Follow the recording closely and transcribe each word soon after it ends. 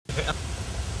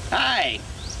Hi,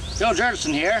 Bill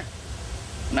Jurgensen here,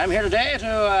 and I'm here today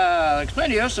to explain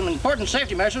to you some important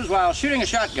safety measures while shooting a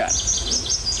shotgun.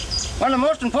 One of the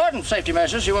most important safety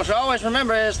measures you must always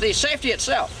remember is the safety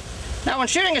itself. Now, when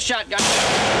shooting a shotgun,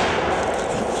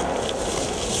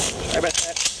 sorry about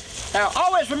that. Now,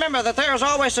 always remember that there is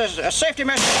always a safety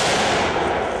measure.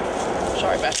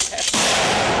 Sorry about that.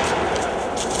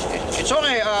 It's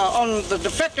only on the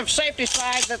defective safety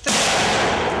side that.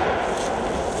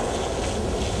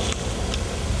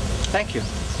 Thank you.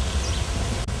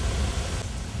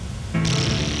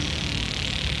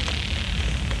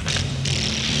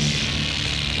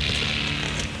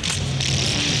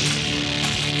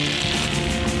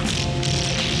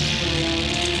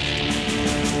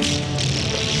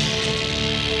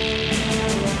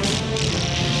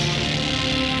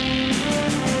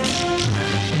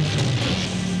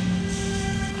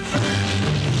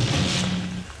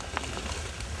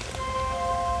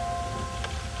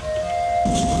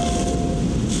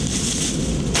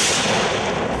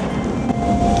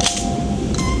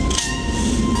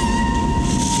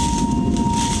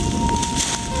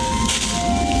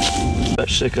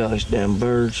 Sick of all these damn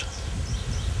birds.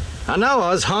 I know, I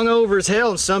was hungover as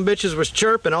hell and some bitches was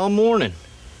chirping all morning.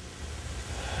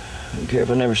 I don't care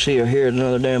if I never see or hear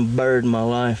another damn bird in my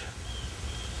life.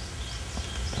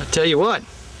 I tell you what,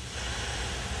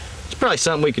 there's probably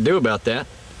something we could do about that.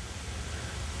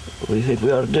 What do you think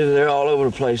we ought to do? They're all over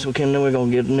the place. We can never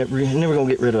gonna get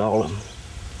rid of all of them.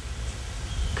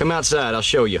 Come outside, I'll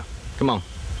show you. Come on.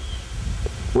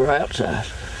 We're outside.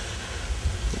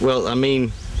 Well, I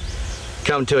mean,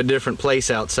 come to a different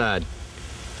place outside,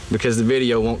 because the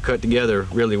video won't cut together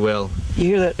really well. You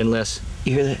hear that? Unless.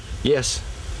 You hear that? Yes,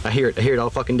 I hear it. I hear it all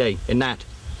fucking day and night.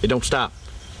 It don't stop.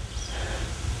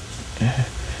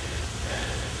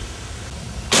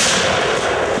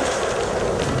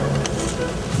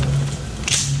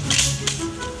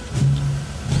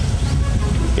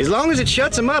 As long as it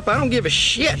shuts him up, I don't give a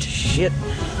shit. Shit.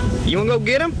 You wanna go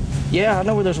get him? Yeah, I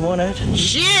know where there's one at.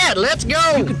 Shit, let's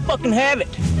go! You can fucking have it.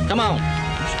 Come on.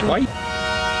 Wait.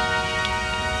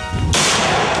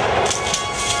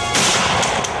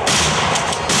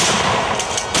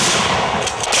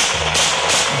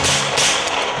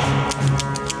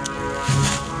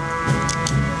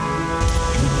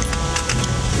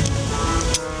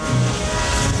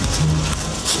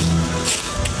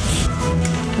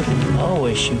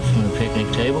 Always shoot from the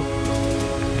picnic table.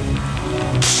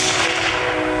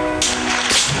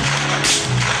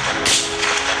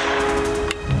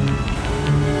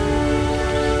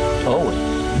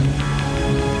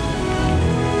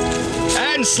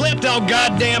 I hadn't slept all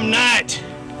goddamn night.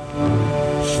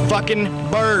 Fucking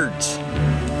birds.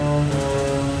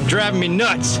 Driving me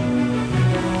nuts.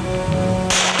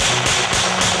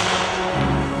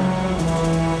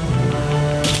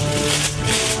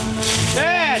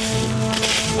 Dad!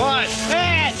 What?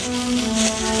 Dad!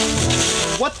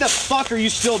 What the fuck are you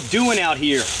still doing out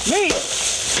here? Me?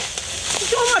 I'm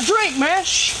doing my drink, man.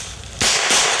 Shh.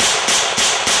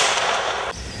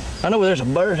 I know where there's a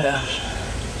birdhouse.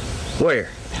 Where?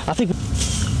 I think.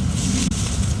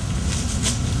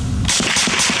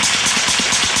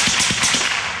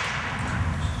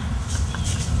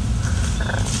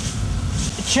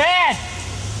 Chad!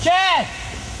 Chad!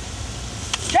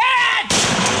 Chad!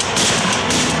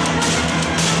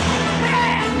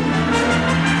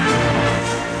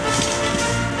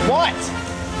 What?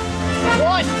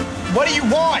 What? What do you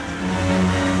want?